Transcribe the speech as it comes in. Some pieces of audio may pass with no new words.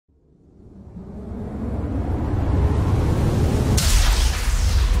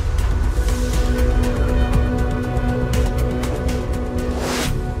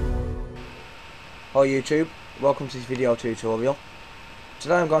Hi YouTube, welcome to this video tutorial.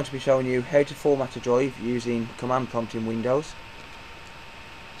 Today I'm going to be showing you how to format a drive using command prompt in Windows.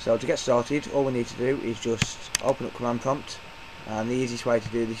 So to get started, all we need to do is just open up command prompt, and the easiest way to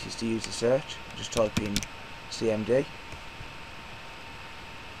do this is to use the search. Just type in CMD,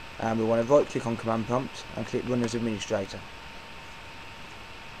 and we want to right click on command prompt and click run as administrator.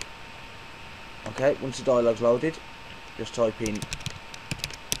 Okay, once the dialog's loaded, just type in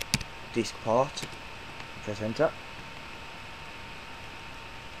DiskPart, press enter,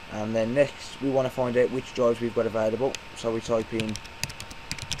 and then next we want to find out which drives we've got available, so we type in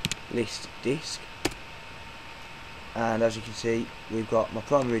list disk, and as you can see we've got my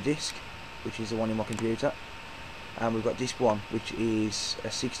primary disk, which is the one in my computer, and we've got disk 1, which is a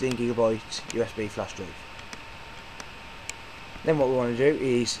 16GB USB flash drive. Then what we want to do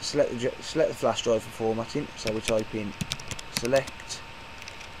is select the flash drive for formatting, so we type in select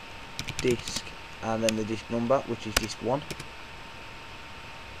disk and then the disk number, which is disk 1,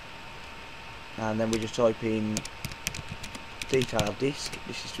 and then we just type in detailed disk.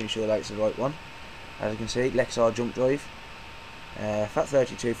 This is to ensure that it's the right one. As you can see, Lexar jump drive,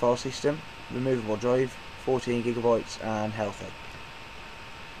 FAT32 file system, removable drive, 14GB and healthy.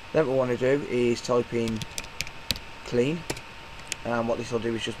 Then what we want to do is type in clean, and what this will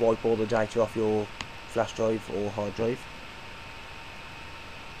do is just wipe all the data off your flash drive or hard drive.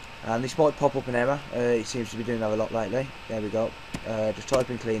 And this might pop up an error, it seems to be doing that a lot lately. There we go. Just type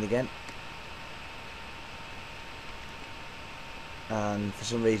in clean again, and for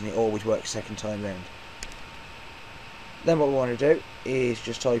some reason it always works second time round. Then what we want to do is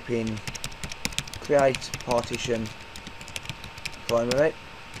just type in create partition primary,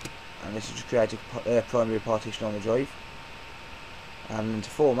 and this will just create a primary partition on the drive. And then to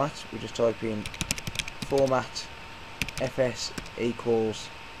format, we just type in format fs equals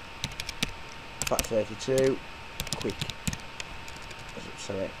FAT32 quick.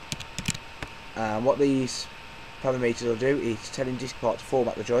 Sorry. And what these parameters will do is telling DiskPart to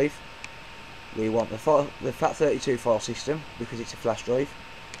format the drive. We want the FAT32 file system because it's a flash drive,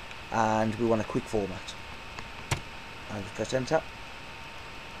 and we want a quick format. And just press enter.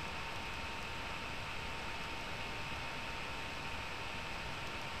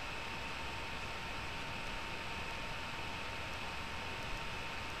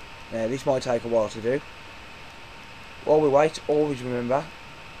 This might take a while to do. While we wait, always remember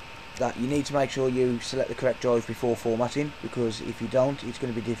that you need to make sure you select the correct drive before formatting, because if you don't, it's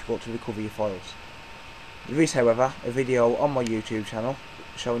going to be difficult to recover your files. There is, however, a video on my YouTube channel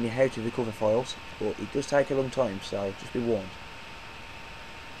showing you how to recover files, but it does take a long time, so just be warned.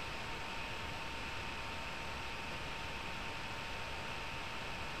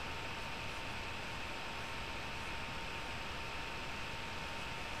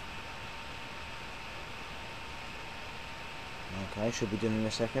 Okay, should be done in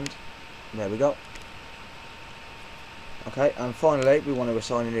a second. There we go. Okay, and finally we want to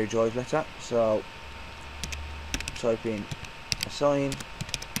assign a new drive letter, so type in assign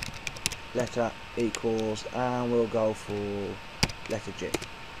letter equals, and we'll go for letter G.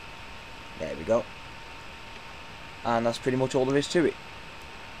 There we go. And that's pretty much all there is to it.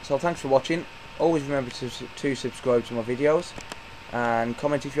 So thanks for watching. Always remember to subscribe to my videos, and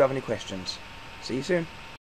comment if you have any questions. See you soon.